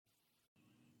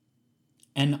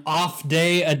An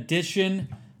off-day edition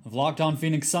of Locked On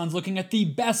Phoenix Suns, looking at the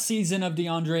best season of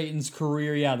Deandre Ayton's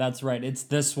career. Yeah, that's right. It's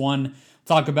this one.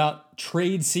 Talk about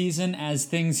trade season as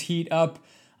things heat up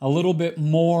a little bit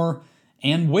more,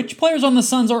 and which players on the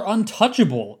Suns are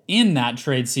untouchable in that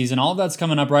trade season. All of that's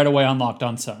coming up right away on Locked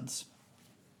On Suns.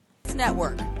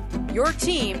 Network, your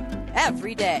team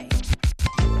every day.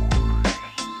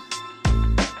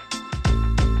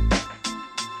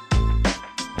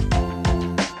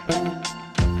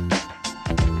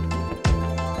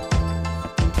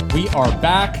 We are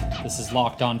back. This is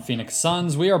Locked On Phoenix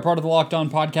Suns. We are part of the Locked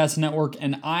On Podcast Network,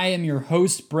 and I am your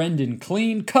host, Brendan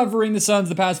Clean, covering the Suns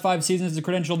the past 5 seasons as a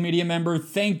credentialed media member.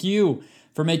 Thank you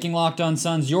for making Locked On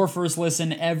Suns your first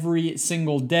listen every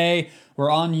single day. We're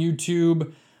on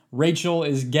YouTube. Rachel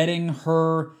is getting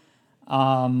her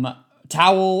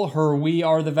towel, her We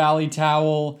Are the Valley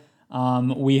towel.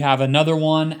 We have another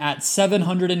one at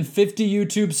 750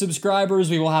 YouTube subscribers.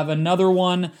 We will have another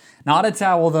one, not a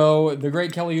towel though, the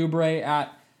great Kelly Oubre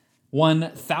at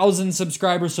 1,000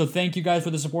 subscribers. So thank you guys for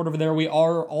the support over there. We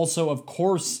are also, of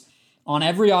course, on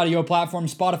every audio platform,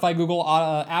 Spotify, Google,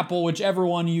 Apple, whichever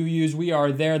one you use, we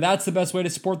are there. That's the best way to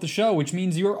support the show, which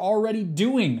means you're already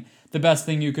doing the best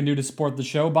thing you can do to support the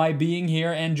show by being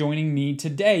here and joining me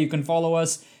today. You can follow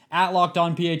us at Locked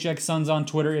On PHX Suns on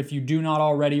Twitter if you do not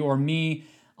already, or me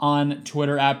on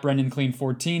Twitter at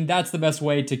BrendanClean14. That's the best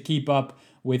way to keep up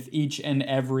with each and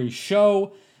every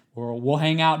show. Or we'll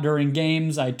hang out during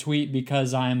games. I tweet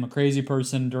because I'm a crazy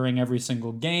person during every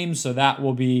single game, so that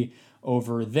will be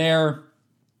over there.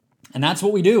 And that's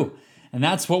what we do. And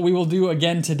that's what we will do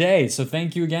again today. So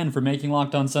thank you again for making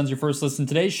Locked On Suns your first listen.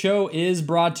 Today's show is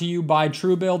brought to you by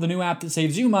Truebill, the new app that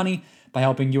saves you money by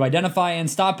helping you identify and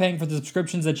stop paying for the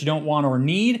subscriptions that you don't want or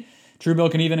need.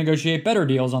 Truebill can even negotiate better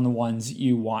deals on the ones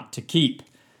you want to keep.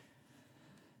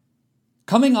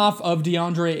 Coming off of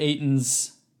Deandre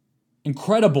Ayton's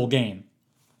incredible game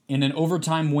in an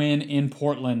overtime win in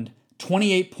Portland,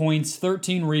 28 points,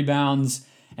 13 rebounds,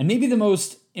 and maybe the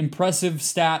most impressive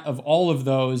stat of all of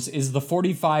those is the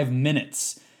 45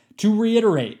 minutes. To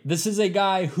reiterate, this is a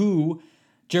guy who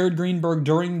Jared Greenberg,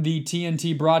 during the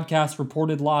TNT broadcast,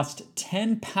 reported lost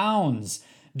 10 pounds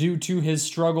due to his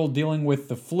struggle dealing with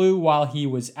the flu while he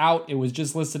was out. It was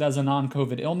just listed as a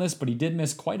non-COVID illness, but he did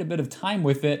miss quite a bit of time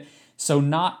with it, so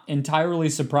not entirely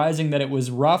surprising that it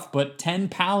was rough, but 10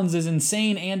 pounds is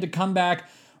insane, and to come back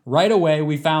right away,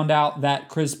 we found out that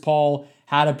Chris Paul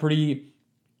had a pretty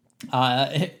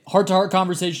heart-to-heart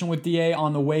conversation with DA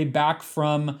on the way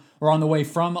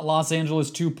from Los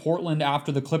Angeles to Portland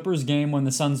after the Clippers game when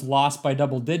the Suns lost by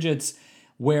double digits,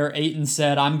 where Ayton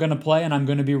said, "I'm going to play and I'm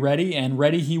going to be ready," and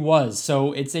ready he was.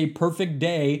 So it's a perfect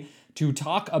day to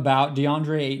talk about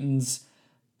DeAndre Ayton's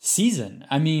season.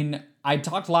 I mean, I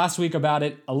talked last week about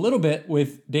it a little bit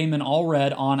with Damon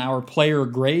Allred on our Player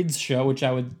Grades show, which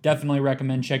I would definitely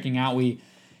recommend checking out. We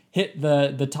hit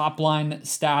the top line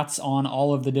stats on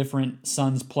all of the different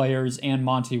Suns players and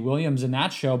Monty Williams in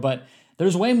that show, but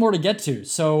there's way more to get to.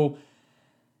 So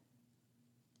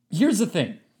here's the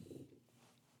thing.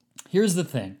 Here's the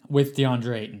thing with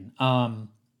DeAndre Ayton. I'll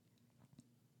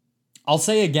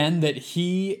say again that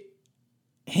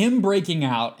him breaking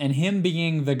out and him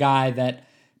being the guy that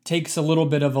takes a little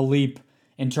bit of a leap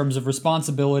in terms of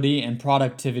responsibility and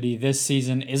productivity this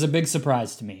season is a big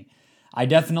surprise to me. I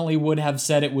definitely would have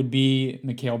said it would be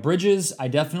Mikal Bridges. I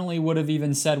definitely would have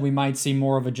even said we might see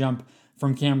more of a jump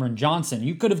from Cameron Johnson.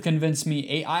 You could have convinced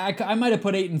me. I might have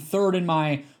put Ayton third in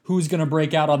my who's going to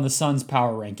break out on the Suns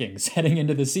power rankings heading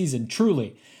into the season,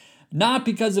 truly. Not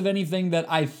because of anything that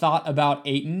I thought about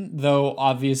Ayton, though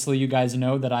obviously you guys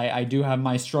know that I do have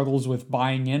my struggles with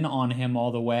buying in on him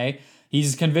all the way.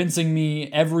 He's convincing me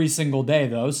every single day,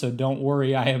 though, so don't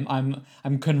worry.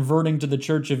 I'm converting to the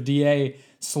Church of DA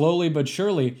slowly but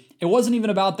surely. It wasn't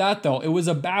even about that, though. It was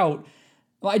about,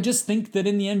 I just think that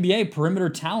in the NBA, perimeter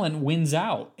talent wins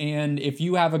out. And if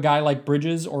you have a guy like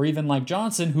Bridges or even like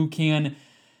Johnson who can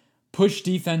push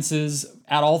defenses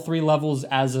at all 3 levels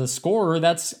as a scorer,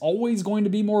 that's always going to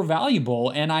be more valuable.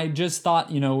 And I just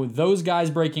thought, those guys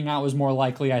breaking out was more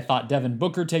likely. I thought Devin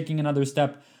Booker taking another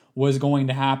step was going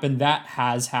to happen. That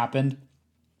has happened.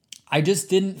 I just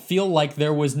didn't feel like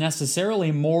there was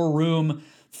necessarily more room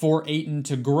for Ayton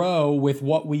to grow with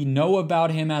what we know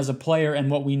about him as a player and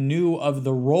what we knew of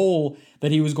the role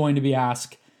that he was going to be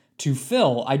asked to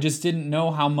fill. I just didn't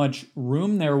know how much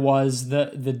room there was,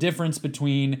 the difference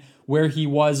between where he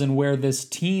was and where this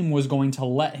team was going to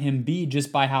let him be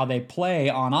just by how they play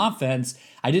on offense.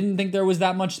 I didn't think there was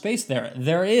that much space there.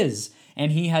 There is,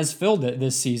 and he has filled it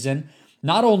this season.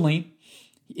 Not only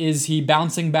Is he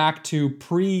bouncing back to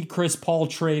pre-Chris Paul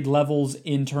trade levels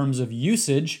in terms of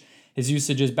usage? His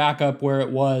usage is back up where it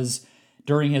was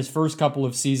during his first couple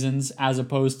of seasons, as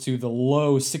opposed to the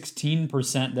low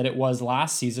 16% that it was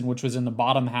last season, which was in the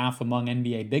bottom half among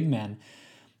NBA big men.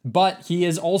 But he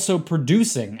is also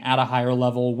producing at a higher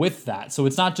level with that. So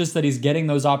it's not just that he's getting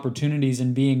those opportunities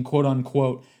and being quote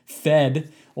unquote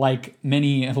fed like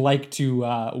many like to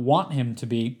want him to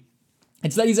be.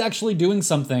 It's that he's actually doing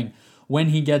something when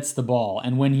he gets the ball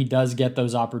and when he does get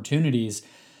those opportunities.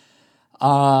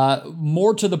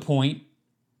 More to the point,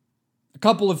 a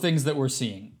couple of things that we're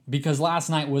seeing, because last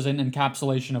night was an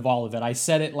encapsulation of all of it. I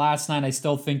said it last night. I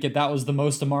still think that was the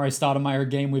most Amari Stoudemire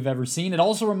game we've ever seen. It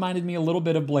also reminded me a little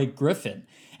bit of Blake Griffin.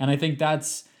 And I think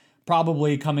that's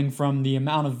probably coming from the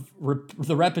amount of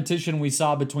the repetition we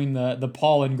saw between the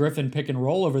Paul and Griffin pick and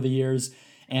roll over the years,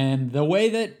 and the way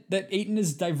that Ayton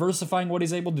is diversifying what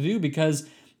he's able to do, because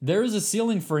there is a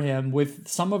ceiling for him with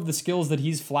some of the skills that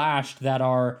he's flashed that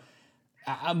are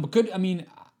good. I mean,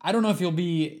 I don't know if he'll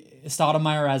be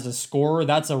Stoudemire as a scorer.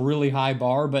 That's a really high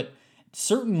bar, but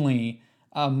certainly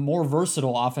a more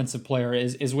versatile offensive player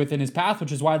is within his path,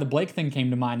 which is why the Blake thing came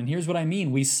to mind. And here's what I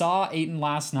mean. We saw Ayton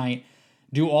last night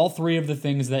do all three of the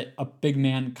things that a big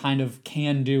man kind of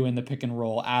can do in the pick and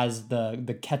roll as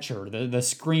the catcher, the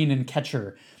screen and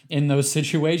catcher in those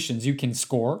situations. You can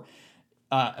score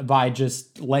by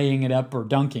just laying it up or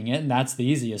dunking it, and that's the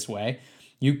easiest way.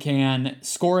 You can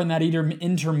score in that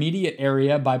intermediate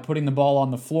area by putting the ball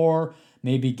on the floor,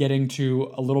 maybe getting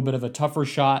to a little bit of a tougher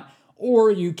shot,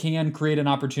 or you can create an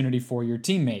opportunity for your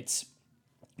teammates.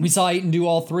 We saw Ayton do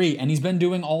all three, and he's been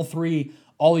doing all three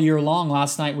all year long.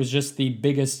 Last night was just the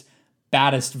biggest,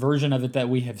 baddest version of it that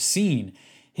we have seen.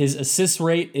 His assist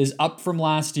rate is up from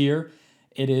last year.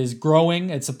 It is growing.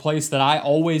 It's a place that I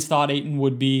always thought Ayton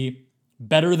would be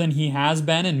better than he has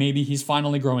been, and maybe he's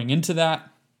finally growing into that.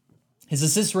 His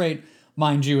assist rate,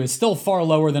 mind you, is still far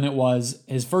lower than it was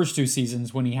his first two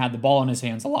seasons when he had the ball in his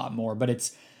hands a lot more, but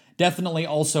it's definitely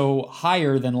also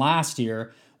higher than last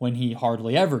year when he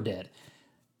hardly ever did.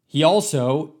 He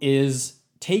also is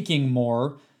taking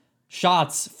more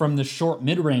shots from the short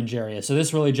mid-range area, so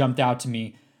this really jumped out to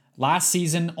me. Last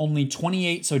season, only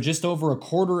 28, so just over a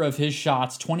quarter of his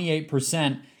shots,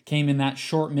 28%, came in that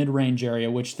short mid-range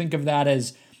area, which think of that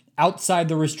as outside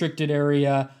the restricted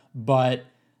area, but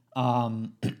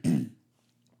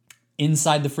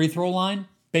inside the free throw line,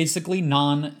 basically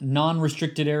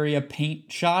non-restricted area paint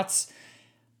shots.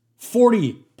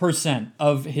 40%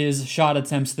 of his shot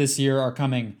attempts this year are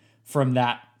coming from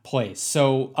that place.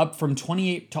 So up from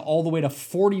 28 to all the way to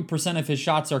 40% of his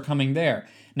shots are coming there.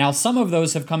 Now, some of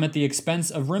those have come at the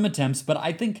expense of rim attempts, but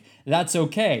I think that's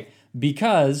okay,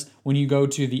 because when you go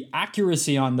to the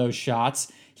accuracy on those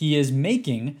shots, he is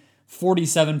making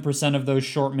 47% of those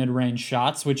short mid-range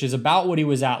shots, which is about what he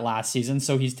was at last season.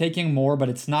 So he's taking more, but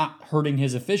it's not hurting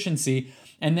his efficiency.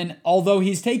 And then although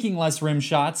he's taking less rim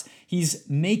shots, he's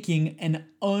making an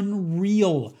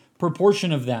unreal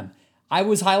proportion of them. I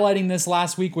was highlighting this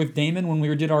last week with Damon when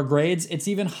we did our grades. It's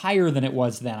even higher than it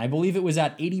was then. I believe it was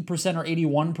at 80% or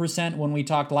 81% when we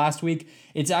talked last week.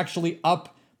 It's actually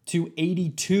up to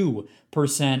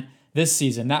 82% this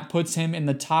season. That puts him in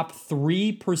the top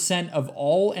 3% of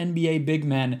all NBA big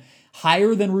men,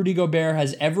 higher than Rudy Gobert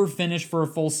has ever finished for a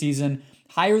full season,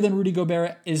 higher than Rudy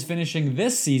Gobert is finishing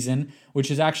this season, which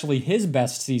is actually his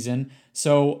best season.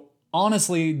 So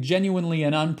honestly, genuinely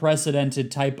an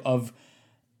unprecedented type of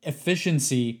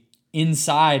efficiency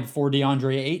inside for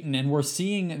Deandre Ayton, and we're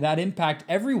seeing that impact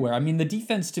everywhere. I mean, the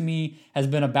defense to me has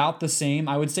been about the same.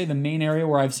 I would say the main area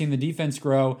where I've seen the defense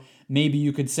grow, maybe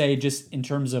you could say just in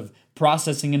terms of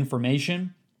processing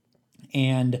information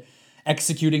and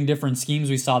executing different schemes.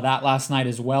 We saw that last night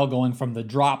as well, going from the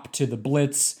drop to the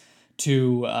blitz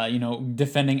to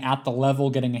defending at the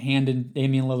level, getting a hand in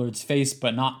Damian Lillard's face,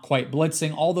 but not quite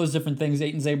blitzing. All those different things,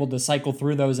 Ayton's able to cycle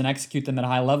through those and execute them at a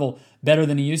high level better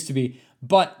than he used to be.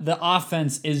 But the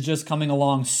offense is just coming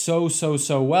along so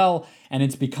well, and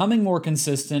it's becoming more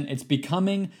consistent. It's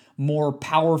becoming more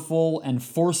powerful and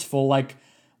forceful like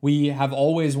we have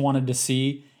always wanted to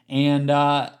see. And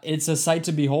it's a sight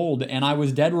to behold. And I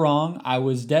was dead wrong. I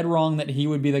was dead wrong that he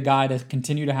would be the guy to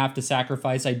continue to have to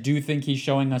sacrifice. I do think he's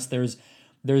showing us there's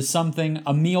something,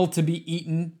 a meal to be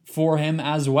eaten for him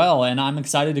as well. And I'm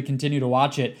excited to continue to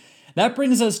watch it. That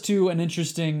brings us to an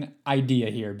interesting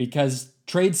idea here, because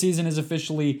trade season is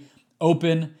officially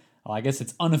open. Well, I guess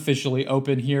it's unofficially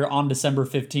open here on December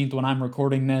 15th when I'm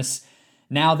recording this,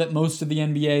 now that most of the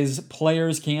NBA's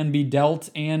players can be dealt.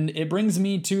 And it brings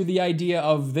me to the idea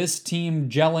of this team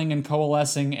gelling and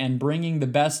coalescing and bringing the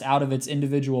best out of its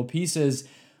individual pieces.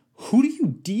 who do you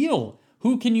deal?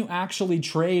 Who can you actually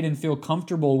trade and feel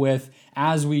comfortable with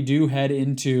as we do head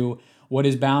into what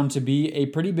is bound to be a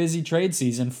pretty busy trade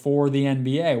season for the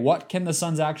NBA? What can the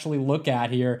Suns actually look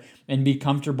at here and be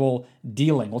comfortable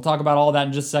dealing? We'll talk about all that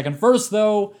in just a second. First,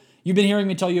 though, you've been hearing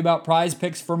me tell you about Prize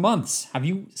Picks for months. Have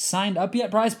you signed up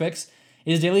yet? Prize Picks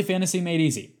is daily fantasy made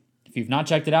easy. If you've not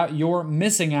checked it out, you're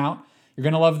missing out. You're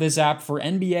going to love this app for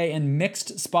NBA and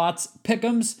mixed spots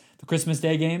pick'ems. The Christmas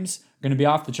Day games are going to be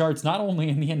off the charts, not only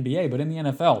in the NBA, but in the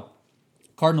NFL.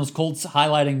 Cardinals Colts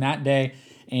highlighting that day,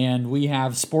 and we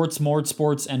have sports, more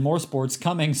sports, and more sports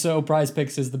coming, so Prize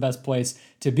Picks is the best place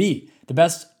to be. The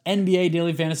best NBA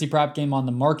daily fantasy prop game on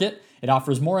the market. It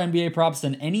offers more NBA props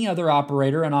than any other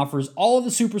operator and offers all of the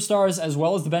superstars as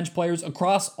well as the bench players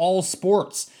across all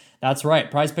sports. That's right,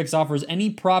 Prize Picks offers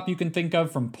any prop you can think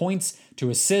of, from points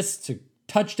to assists to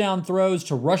touchdown throws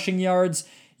to rushing yards.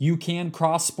 You can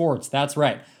cross sports. That's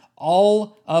right.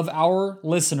 All of our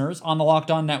listeners on the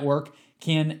Locked On Network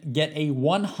can get a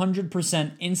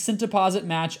 100% instant deposit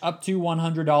match up to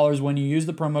 $100 when you use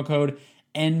the promo code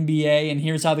NBA. And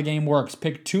here's how the game works.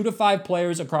 Pick 2 to 5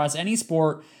 players across any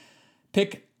sport.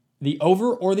 Pick the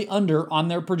over or the under on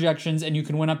their projections, and you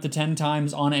can win up to 10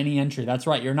 times on any entry. That's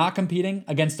right. You're not competing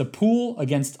against a pool,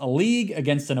 against a league,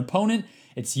 against an opponent.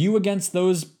 It's you against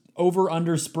those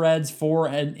over-under spreads for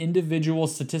an individual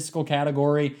statistical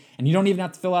category, and you don't even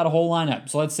have to fill out a whole lineup.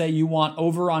 So let's say you want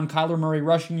over on Kyler Murray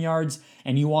rushing yards,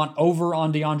 and you want over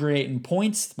on Deandre Ayton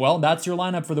points. Well, that's your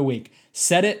lineup for the week.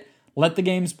 Set it, let the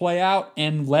games play out,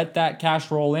 and let that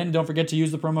cash roll in. Don't forget to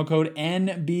use the promo code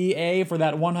NBA for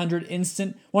that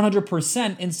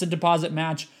 100% instant deposit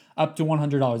match up to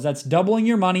 $100. That's doubling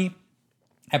your money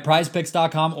at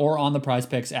prizepicks.com or on the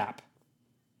PrizePicks app.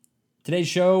 Today's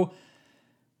show,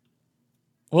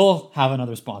 we'll have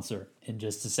another sponsor in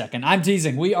just a second. I'm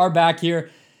teasing. We are back here.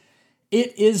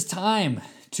 It is time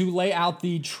to lay out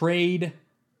the trade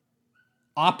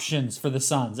options for the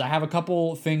Suns. I have a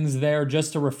couple things there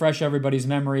just to refresh everybody's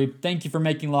memory. Thank you for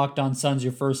making Locked On Suns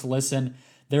your first listen.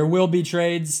 There will be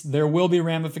trades. There will be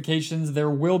ramifications. There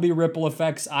will be ripple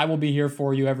effects. I will be here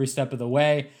for you every step of the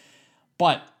way.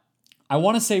 But I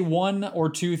want to say one or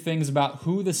two things about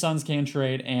who the Suns can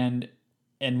trade and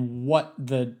what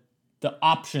the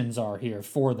options are here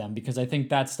for them, because I think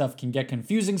that stuff can get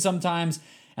confusing sometimes,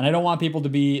 and I don't want people to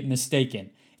be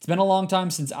mistaken. It's been a long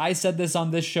time since I said this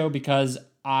on this show because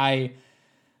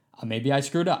maybe I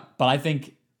screwed up, but I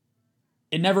think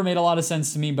it never made a lot of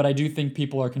sense to me, but I do think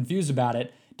people are confused about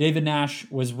it. David Nash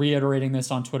was reiterating this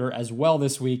on Twitter as well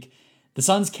this week. The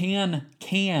Suns can,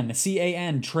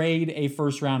 C-A-N, trade a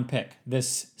first-round pick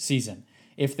this season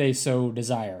if they so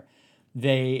desire.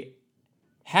 They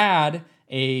had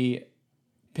a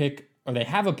pick, or they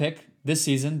have a pick this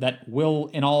season that will,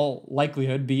 in all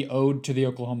likelihood, be owed to the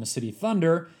Oklahoma City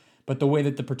Thunder, but the way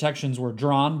that the protections were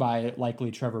drawn by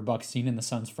likely Trevor Buckstein in the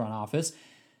Suns front office,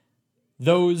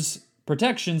 those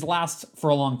protections last for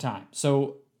a long time.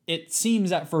 So it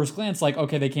seems at first glance like,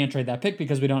 okay, they can't trade that pick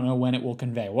because we don't know when it will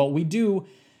convey. Well, we do,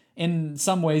 in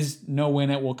some ways, know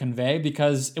when it will convey,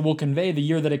 because it will convey the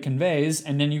year that it conveys,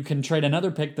 and then you can trade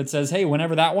another pick that says, hey,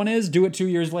 whenever that one is, do it 2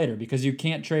 years later, because you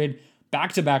can't trade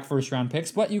back-to-back first-round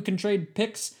picks, but you can trade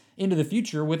picks into the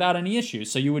future without any issues.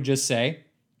 So you would just say,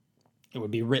 it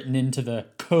would be written into the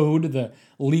code, the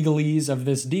legalese of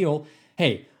this deal,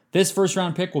 hey, this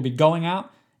first-round pick will be going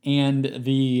out, and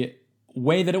the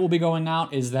way that it will be going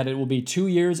out is that it will be 2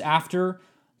 years after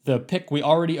the pick we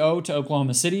already owe to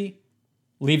Oklahoma City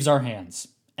leaves our hands.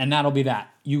 And that'll be that.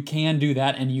 You can do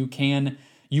that, and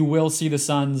you will see the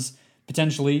Suns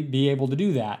potentially be able to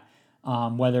do that.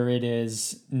 Whether it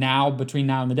is now, between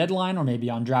now and the deadline, or maybe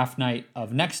on draft night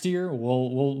of next year,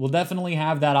 we'll definitely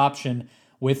have that option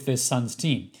with this Suns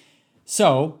team.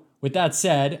 So, with that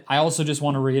said, I also just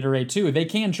want to reiterate too, they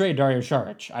can trade Dario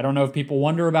Saric. I don't know if people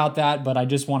wonder about that, but I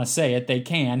just want to say it. They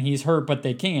can. He's hurt, but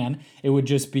they can. It would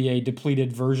just be a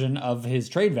depleted version of his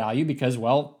trade value because,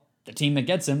 well, the team that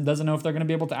gets him doesn't know if they're going to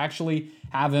be able to actually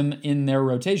have him in their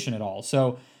rotation at all.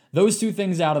 So, those two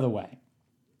things out of the way.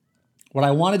 What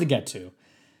I wanted to get to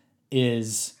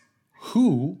is,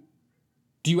 who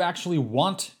do you actually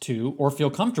want to or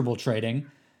feel comfortable trading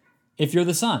if you're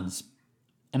the Suns?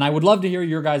 And I would love to hear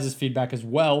your guys' feedback as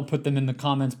well. Put them in the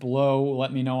comments below.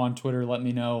 Let me know on Twitter. Let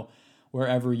me know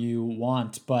wherever you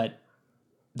want. But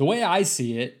the way I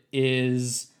see it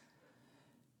is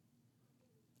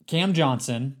Cam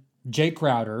Johnson, Jay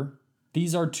Crowder.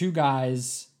 These are two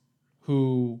guys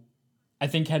who I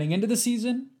think heading into the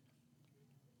season,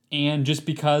 and just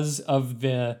because of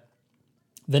the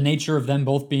nature of them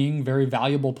both being very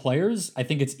valuable players, I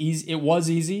think it's easy. It was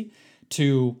easy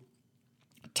to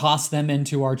toss them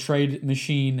into our trade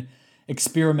machine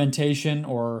experimentation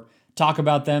or talk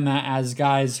about them as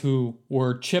guys who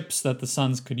were chips that the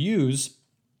Suns could use,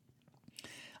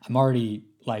 I'm already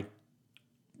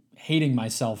hating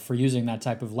myself for using that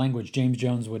type of language. James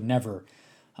Jones would never.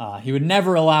 He would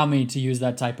never allow me to use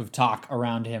that type of talk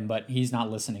around him, but he's not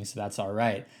listening, so that's all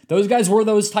right. Those guys were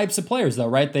those types of players, though,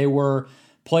 right? They were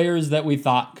players that we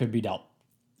thought could be dealt.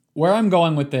 Where I'm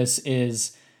going with this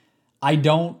is I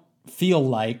don't feel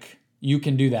like you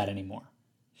can do that anymore.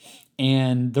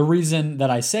 And the reason that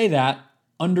I say that,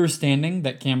 understanding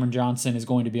that Cameron Johnson is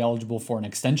going to be eligible for an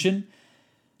extension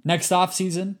next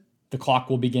offseason, the clock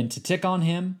will begin to tick on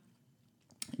him.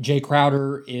 Jay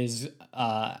Crowder is,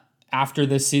 after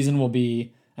this season, will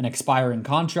be an expiring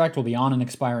contract, will be on an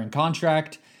expiring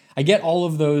contract. I get all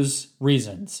of those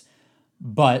reasons.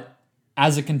 But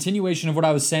as a continuation of what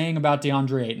I was saying about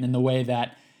Deandre Ayton in the way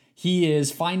that he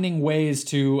is finding ways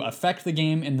to affect the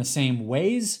game in the same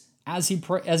ways as he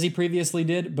previously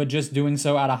did, but just doing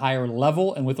so at a higher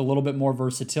level and with a little bit more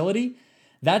versatility,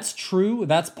 that's true,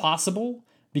 that's possible,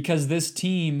 because this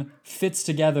team fits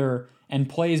together and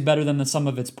plays better than the sum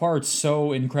of its parts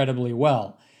so incredibly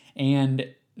well. And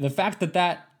the fact that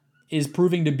that is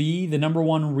proving to be the number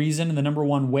one reason and the number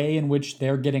one way in which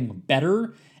they're getting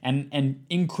better and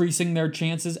increasing their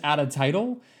chances at a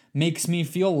title makes me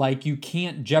feel like you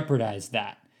can't jeopardize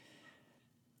that.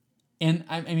 And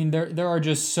I mean, there are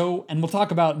just so, and we'll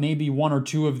talk about maybe one or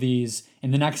two of these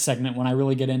in the next segment when I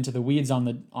really get into the weeds on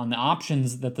the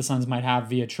options that the Suns might have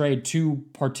via trade. Two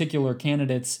particular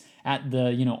candidates at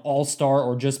the all-star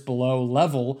or just below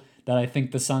level that I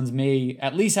think the Suns may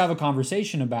at least have a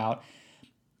conversation about.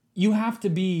 You have to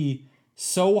be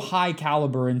so high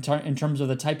caliber in terms of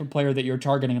the type of player that you're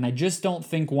targeting, and I just don't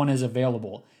think one is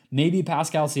available. Maybe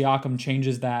Pascal Siakam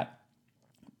changes that,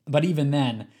 but even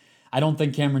then, I don't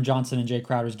think Cameron Johnson and Jay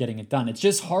Crowder is getting it done. It's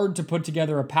just hard to put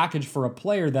together a package for a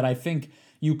player that I think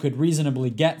you could reasonably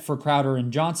get for Crowder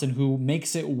and Johnson who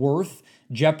makes it worth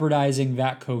jeopardizing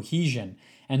that cohesion.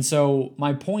 And so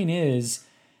my point is,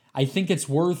 I think it's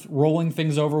worth rolling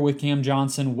things over with Cam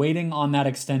Johnson, waiting on that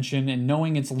extension and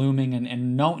knowing it's looming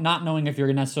and not knowing if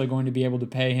you're necessarily going to be able to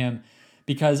pay him,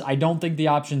 because I don't think the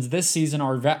options this season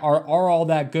are all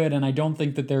that good, and I don't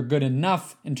think that they're good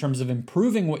enough in terms of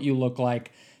improving what you look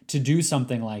like to do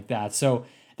something like that. So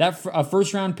that a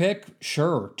first-round pick,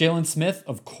 sure. Jalen Smith,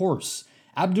 of course.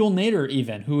 Abdul Nader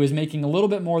even, who is making a little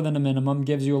bit more than a minimum,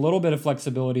 gives you a little bit of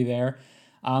flexibility there.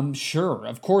 Sure,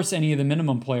 of course, any of the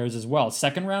minimum players as well.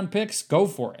 Second-round picks, go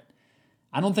for it.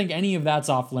 I don't think any of that's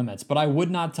off limits, but I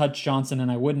would not touch Johnson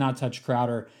and I would not touch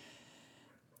Crowder.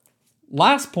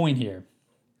 Last point here,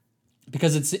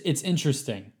 because it's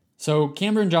interesting. So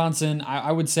Cameron Johnson,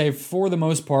 I would say for the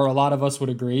most part, a lot of us would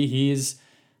agree, he's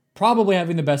probably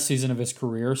having the best season of his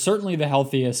career, certainly the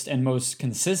healthiest and most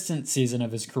consistent season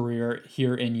of his career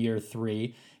here in year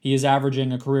 3. He is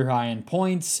averaging a career high in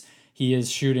points. He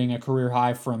is shooting a career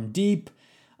high from deep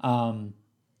and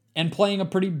playing a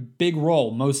pretty big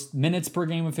role, most minutes per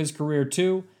game of his career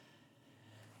too.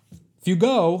 If you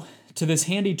go to this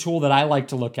handy tool that I like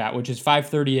to look at, which is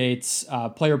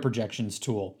 538's player projections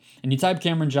tool, and you type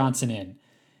Cameron Johnson in,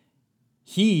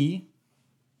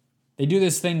 they do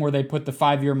this thing where they put the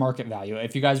 5-year market value.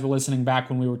 If you guys were listening back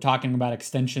when we were talking about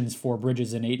extensions for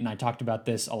Bridges and Ayton, I talked about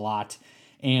this a lot.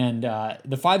 And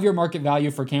the 5-year market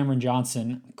value for Cameron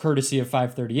Johnson, courtesy of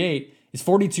 538, is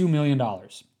 $42 million.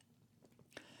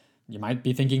 You might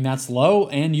be thinking that's low,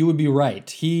 and you would be right.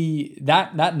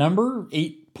 That number,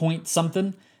 8 point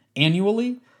something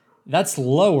annually, that's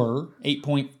lower,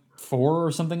 8.4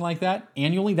 or something like that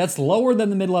annually. That's lower than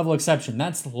the mid-level exception.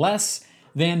 That's less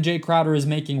than Jay Crowder is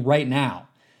making right now.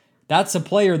 That's a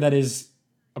player that is,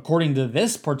 according to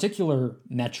this particular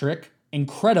metric,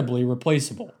 incredibly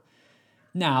replaceable.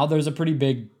 Now, there's a pretty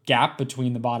big gap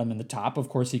between the bottom and the top. Of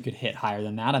course, he could hit higher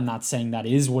than that. I'm not saying that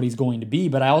is what he's going to be,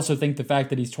 but I also think the fact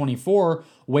that he's 24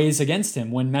 weighs against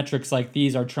him when metrics like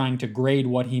these are trying to grade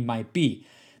what he might be.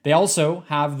 They also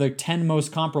have the 10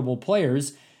 most comparable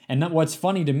players, and what's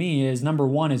funny to me is number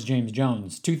 1 is James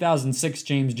Jones. 2006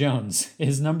 James Jones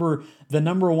is the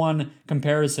number one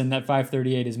comparison that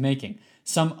 538 is making.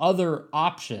 Some other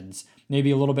options,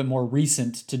 maybe a little bit more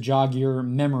recent to jog your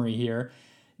memory here.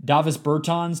 Davis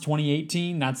Bertans,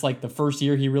 2018, that's like the first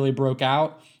year he really broke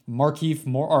out. I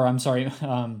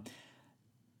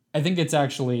think it's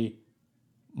actually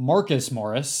Marcus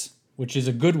Morris, which is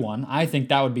a good one. I think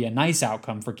that would be a nice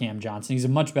outcome for Cam Johnson. He's a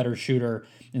much better shooter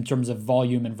in terms of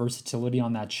volume and versatility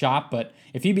on that shot, but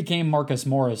if he became Marcus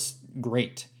Morris,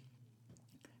 great.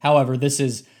 However, this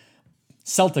is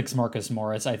Celtics Marcus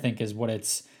Morris, I think is what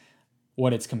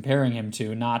what it's comparing him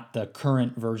to, not the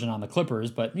current version on the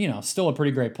Clippers, but, still a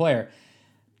pretty great player.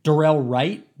 Darrell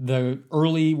Wright, the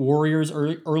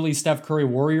early Steph Curry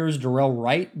Warriors, Darrell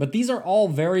Wright, but these are all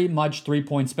very much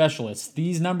three-point specialists.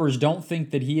 These numbers don't think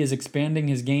that he is expanding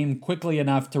his game quickly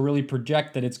enough to really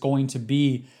project that it's going to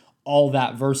be all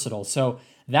that versatile. So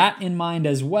that in mind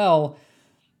as well,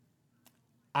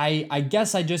 I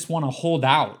guess I just want to hold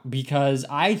out because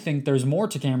I think there's more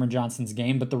to Cameron Johnson's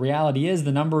game, but the reality is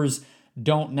the numbers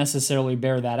don't necessarily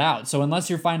bear that out. So unless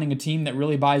you're finding a team that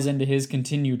really buys into his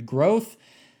continued growth,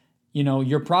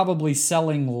 you're probably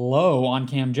selling low on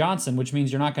Cam Johnson, which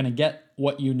means you're not going to get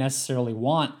what you necessarily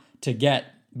want to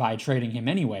get by trading him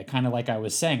anyway. Kind of like I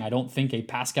was saying, I don't think a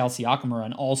Pascal Siakam or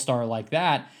an all-star like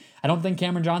that, I don't think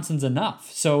Cameron Johnson's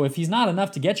enough. So if he's not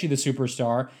enough to get you the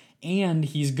superstar, and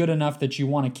he's good enough that you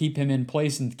want to keep him in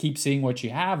place and keep seeing what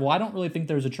you have, well, I don't really think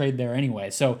there's a trade there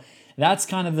anyway. So that's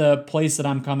kind of the place that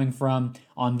I'm coming from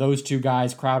on those two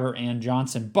guys, Crowder and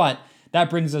Johnson. But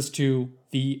that brings us to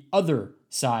the other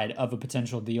side of a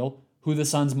potential deal, who the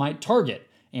Suns might target,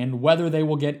 and whether they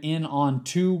will get in on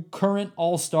two current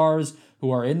All-Stars who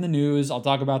are in the news. I'll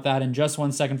talk about that in just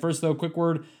 1 second. First, though, quick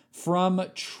word from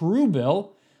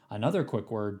Truebill. Another quick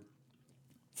word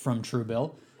from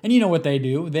Truebill. And you know what they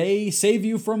do. They save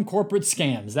you from corporate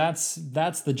scams. That's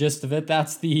the gist of it.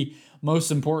 That's the most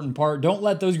important part. Don't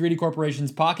let those greedy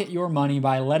corporations pocket your money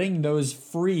by letting those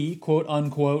free, quote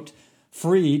unquote,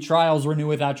 free trials renew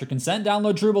without your consent.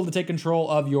 Download Truebill to take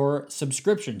control of your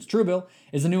subscriptions. Truebill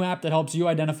is a new app that helps you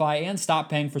identify and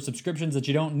stop paying for subscriptions that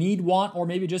you don't need, want, or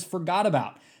maybe just forgot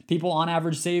about. People on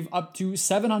average save up to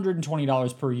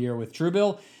 $720 per year with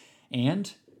Truebill,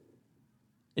 and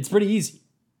it's pretty easy.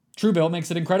 Truebill makes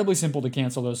it incredibly simple to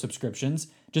cancel those subscriptions.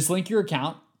 Just link your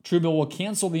account. Truebill will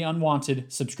cancel the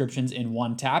unwanted subscriptions in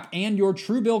one tap, and your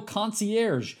Truebill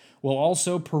concierge will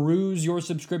also peruse your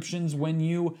subscriptions when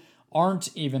you aren't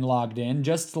even logged in,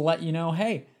 just to let you know,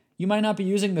 hey, you might not be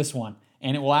using this one,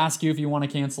 and it will ask you if you want to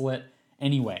cancel it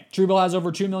anyway. Truebill has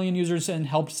over 2 million users and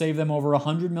helped save them over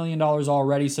 $100 million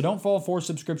already, so don't fall for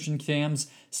subscription scams.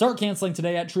 Start canceling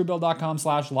today at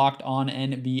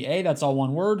Truebill.com/LockedOnNBA. That's all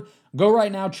one word. Go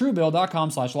right now,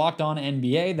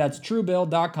 Truebill.com/LockedOnNBA. That's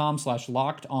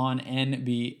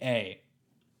Truebill.com/LockedOnNBA.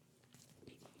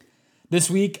 This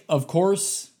week, of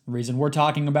course, the reason we're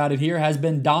talking about it here has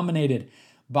been dominated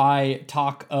by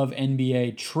talk of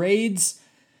NBA trades.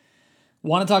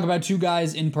 Want to talk about two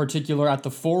guys in particular at the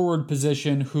forward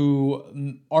position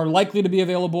who are likely to be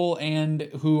available and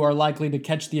who are likely to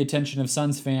catch the attention of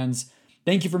Suns fans.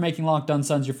 Thank you for making Locked On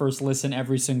Suns your first listen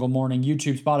every single morning.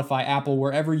 YouTube, Spotify, Apple,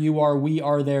 wherever you are, we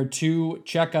are there too.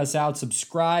 Check us out,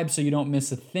 subscribe so you don't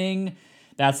miss a thing.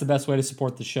 That's the best way to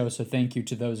support the show, so thank you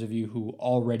to those of you who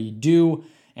already do.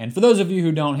 And for those of you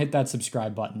who don't, hit that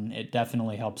subscribe button. It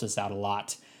definitely helps us out a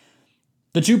lot.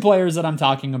 The two players that I'm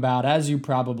talking about, as you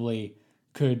probably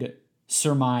could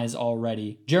surmise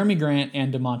already, Jeremy Grant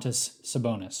and Domantas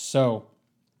Sabonis. So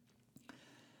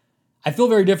I feel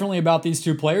very differently about these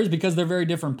two players because they're very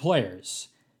different players.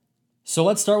 So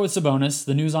let's start with Sabonis.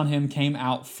 The news on him came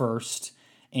out first,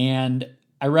 and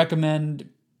I recommend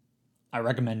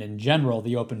in general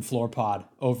the Open Floor Pod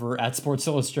over at Sports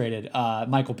Illustrated.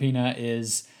 Michael Pina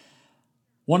is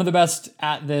one of the best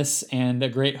at this and a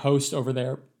great host over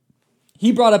there.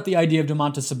 He brought up the idea of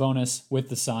Domantas Sabonis with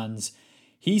the Suns.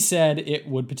 He said it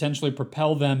would potentially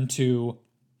propel them to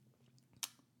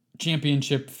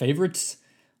championship favorites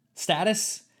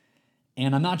status,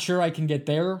 and I'm not sure I can get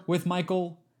there with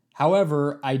Michael.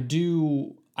 However, I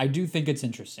do think it's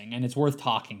interesting and it's worth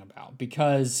talking about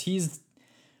because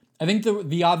I think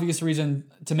the obvious reason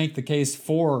to make the case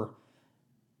for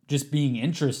just being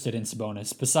interested in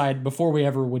Sabonis, before we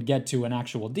ever would get to an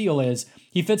actual deal, is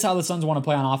he fits how the Suns want to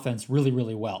play on offense really,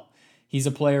 really well. He's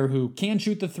a player who can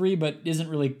shoot the three, but isn't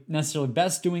really necessarily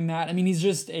best doing that. I mean, he's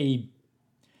just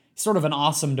sort of an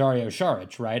awesome Dario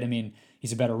Saric, right? I mean,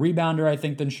 he's a better rebounder, I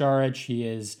think, than Saric. He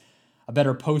is a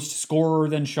better post scorer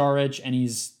than Saric, and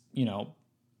he's,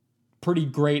 pretty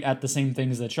great at the same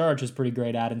things that Saric is pretty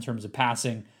great at in terms of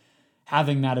passing,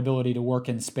 having that ability to work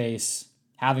in space,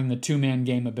 having the two-man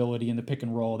game ability in the pick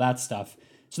and roll, that stuff.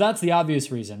 So that's the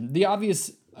obvious reason. The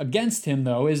obvious against him,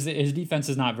 though, is that his defense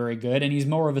is not very good, and he's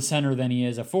more of a center than he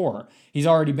is a four. He's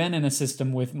already been in a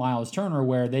system with Miles Turner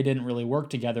where they didn't really work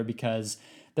together because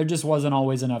there just wasn't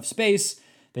always enough space.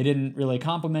 They didn't really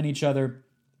complement each other,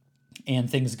 and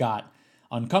things got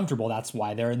uncomfortable. That's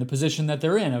why they're in the position that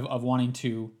they're in of wanting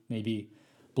to maybe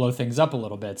blow things up a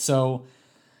little bit. So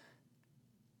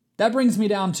that brings me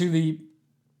down to the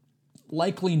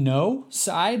likely no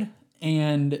side,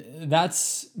 and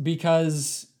that's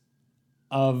because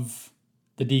of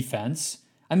the defense.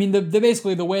 I mean, the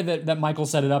basically the way that Michael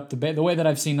set it up, the way that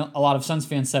I've seen a lot of Suns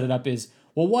fans set it up is,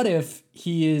 well, what if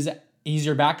he's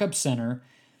your backup center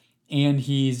and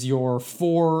he's your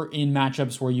 4 in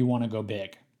matchups where you want to go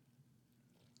big?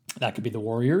 That could be the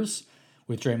Warriors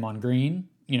with Draymond Green,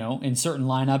 in certain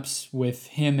lineups with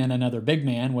him and another big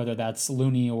man, whether that's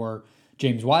Looney or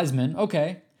James Wiseman.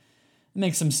 Okay, it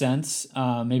makes some sense.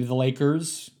 Maybe the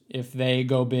Lakers, if they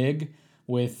go big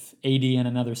with AD and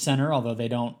another center, although they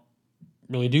don't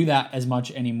really do that as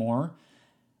much anymore.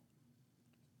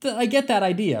 I get that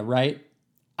idea, right?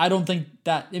 I don't think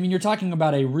that, you're talking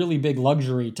about a really big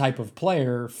luxury type of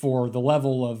player for the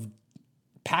level of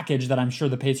package that I'm sure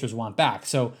the Pacers want back.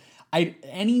 So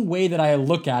any way that I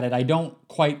look at it, I don't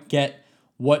quite get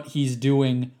what he's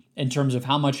doing in terms of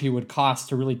how much he would cost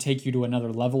to really take you to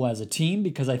another level as a team,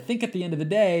 because I think at the end of the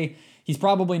day, he's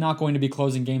probably not going to be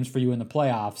closing games for you in the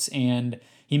playoffs, and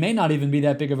he may not even be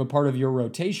that big of a part of your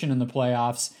rotation in the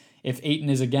playoffs if Ayton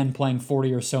is again playing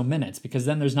 40 or so minutes, because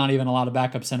then there's not even a lot of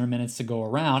backup center minutes to go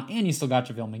around, and you still got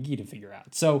JaVale McGee to figure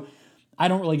out. So I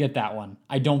don't really get that one.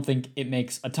 I don't think it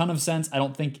makes a ton of sense. I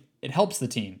don't think it helps the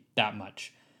team that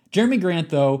much. Jeremy Grant,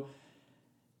 though,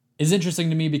 is interesting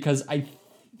to me because I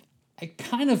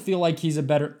kind of feel like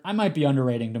I might be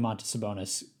underrating Domantas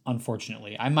Sabonis,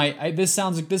 unfortunately. I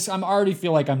already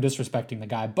feel like I'm disrespecting the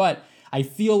guy, but I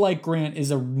feel like Grant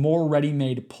is a more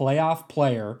ready-made playoff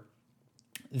player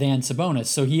than Sabonis,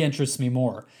 so he interests me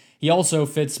more. He also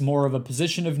fits more of a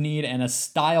position of need and a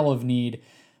style of need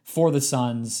for the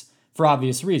Suns for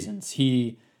obvious reasons.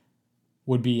 He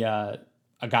would be a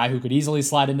guy who could easily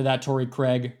slide into that Torrey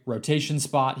Craig rotation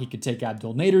spot. He could take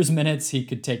Abdul Nader's minutes. He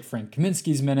could take Frank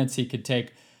Kaminsky's minutes. He could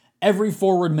take every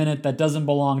forward minute that doesn't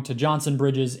belong to Johnson,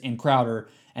 Bridges, and Crowder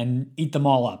and eat them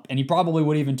all up. And he probably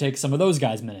would even take some of those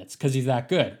guys' minutes because he's that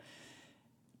good.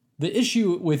 The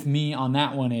issue with me on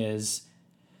that one is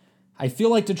I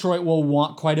feel like Detroit will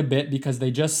want quite a bit because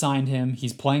they just signed him.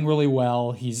 He's playing really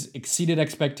well. He's exceeded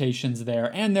expectations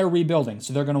there, and they're rebuilding.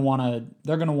 So they're going to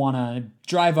want to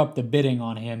drive up the bidding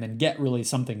on him and get really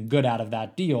something good out of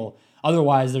that deal.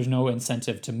 Otherwise, there's no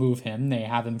incentive to move him. They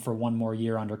have him for one more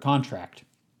year under contract.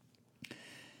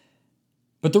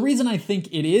 But the reason I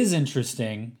think it is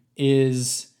interesting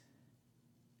is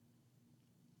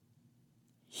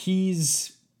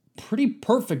he's pretty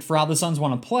perfect for how the Suns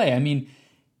want to play. I mean,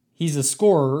 he's a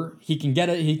scorer. He can get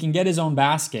it. He can get his own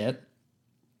basket.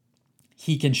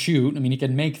 He can shoot. He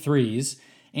can make threes,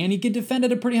 and he can defend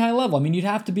at a pretty high level. You'd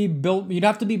have to be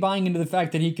buying into the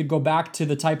fact that he could go back to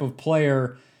the type of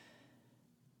player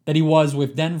that he was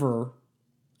with Denver,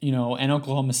 and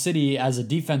Oklahoma City as a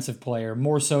defensive player,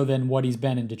 more so than what he's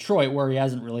been in Detroit, where he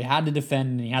hasn't really had to defend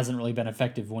and he hasn't really been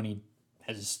effective when he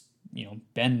has,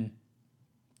 been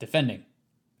defending.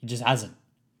 He just hasn't.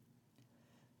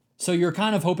 So you're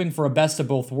kind of hoping for a best of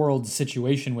both worlds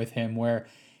situation with him where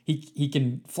he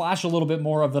can flash a little bit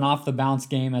more of an off-the-bounce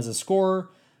game as a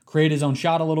scorer, create his own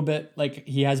shot a little bit like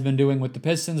he has been doing with the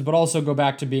Pistons, but also go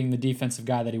back to being the defensive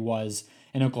guy that he was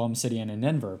in Oklahoma City and in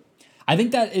Denver. I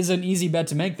think that is an easy bet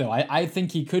to make, though. I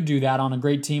think he could do that on a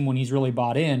great team when he's really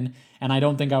bought in, and I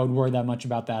don't think I would worry that much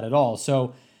about that at all.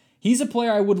 So he's a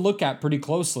player I would look at pretty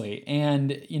closely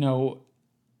and,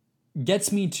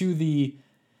 gets me to the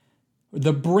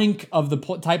brink of the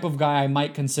type of guy I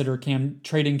might consider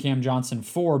trading Cam Johnson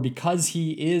for, because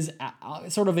he is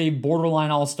sort of a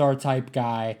borderline all-star type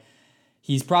guy.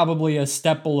 He's probably a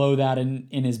step below that in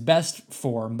his best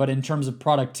form, but in terms of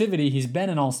productivity, he's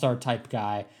been an all-star type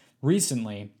guy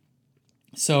recently.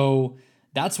 So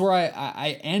that's where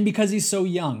I and because he's so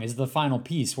young is the final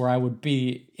piece where I would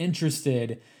be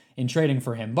interested in trading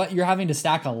for him. But you're having to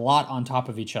stack a lot on top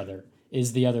of each other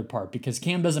is the other part, because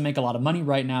Cam doesn't make a lot of money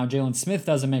right now. Jalen Smith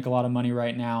doesn't make a lot of money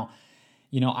right now.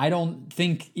 I don't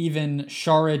think even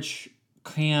Saric,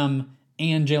 Cam,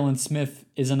 and Jalen Smith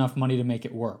is enough money to make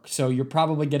it work. So you're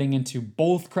probably getting into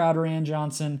both Crowder and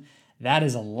Johnson. That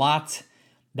is a lot.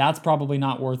 That's probably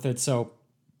not worth it. So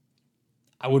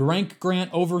I would rank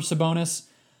Grant over Sabonis.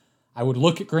 I would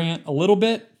look at Grant a little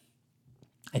bit.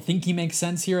 I think he makes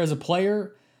sense here as a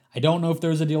player. I don't know if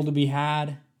there's a deal to be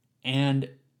had. And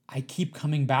I keep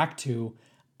coming back to,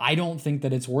 I don't think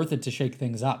that it's worth it to shake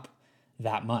things up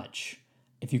that much.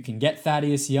 If you can get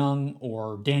Thaddeus Young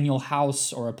or Daniel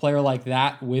House or a player like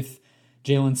that with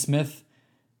Jalen Smith,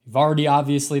 you've already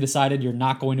obviously decided you're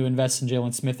not going to invest in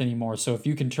Jalen Smith anymore. So if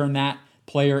you can turn that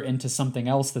player into something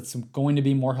else that's going to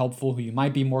be more helpful, who you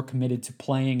might be more committed to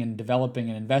playing and developing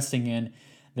and investing in,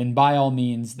 then by all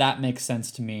means, that makes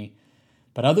sense to me.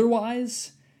 But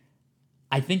otherwise,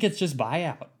 I think it's just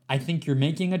buyout. I think you're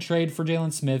making a trade for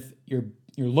Jalen Smith. You're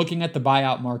looking at the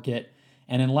buyout market,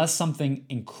 And unless something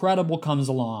incredible comes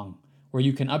along where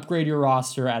you can upgrade your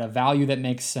roster at a value that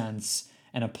makes sense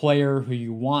and a player who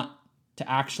you want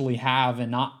to actually have and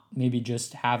not maybe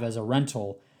just have as a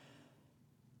rental,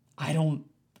 I don't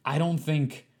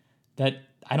think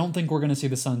we're going to see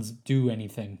the Suns do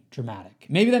anything dramatic.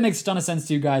 Maybe that makes a ton of sense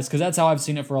to you guys because that's how I've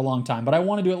seen it for a long time. But I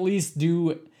wanted to at least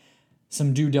do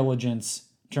some due diligence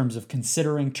in terms of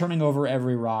considering turning over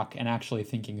every rock and actually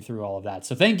thinking through all of that.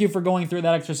 So thank you for going through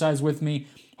that exercise with me.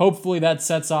 Hopefully that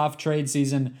sets off trade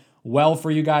season well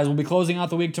for you guys. We'll be closing out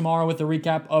the week tomorrow with a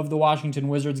recap of the Washington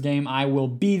Wizards game. I will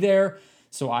be there.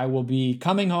 So I will be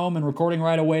coming home and recording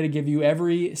right away to give you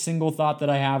every single thought that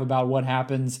I have about what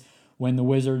happens when the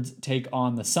Wizards take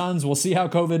on the Suns. We'll see how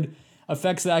COVID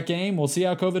affects that game. We'll see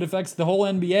how COVID affects the whole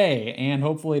NBA, and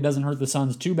hopefully it doesn't hurt the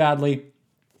Suns too badly.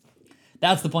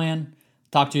 That's the plan.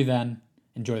 Talk to you then.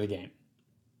 Enjoy the game.